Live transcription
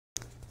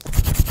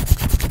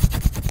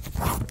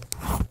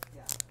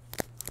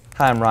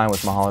Hi, I'm Ryan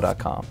with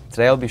mahalodotcom.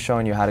 Today I'll be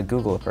showing you how to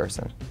Google a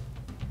person.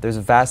 There's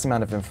a vast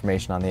amount of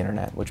information on the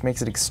internet, which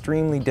makes it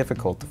extremely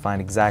difficult to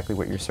find exactly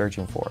what you're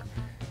searching for.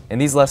 In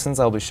these lessons,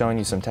 I'll be showing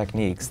you some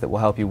techniques that will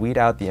help you weed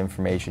out the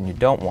information you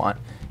don't want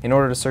in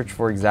order to search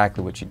for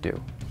exactly what you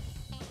do.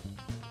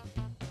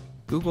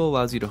 Google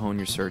allows you to hone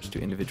your search to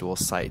individual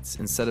sites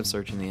instead of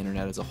searching the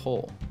internet as a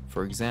whole.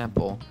 For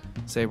example,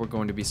 say we're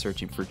going to be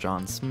searching for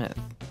John Smith.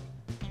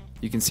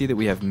 You can see that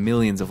we have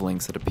millions of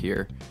links that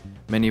appear,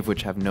 many of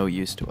which have no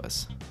use to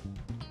us.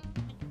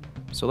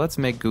 So let's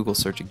make Google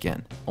search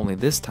again, only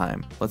this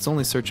time, let's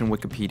only search in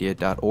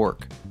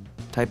wikipedia.org.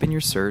 Type in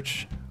your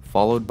search,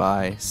 followed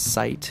by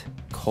site,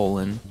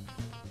 and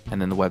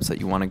then the website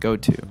you want to go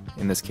to,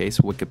 in this case,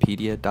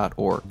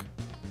 wikipedia.org.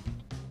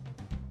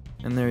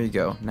 And there you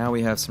go, now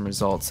we have some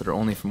results that are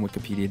only from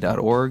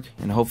wikipedia.org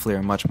and hopefully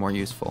are much more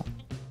useful.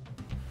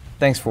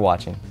 Thanks for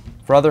watching.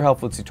 For other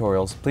helpful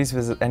tutorials, please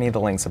visit any of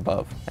the links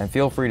above, and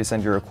feel free to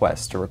send your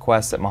requests to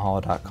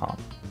requests@mahalodotcom.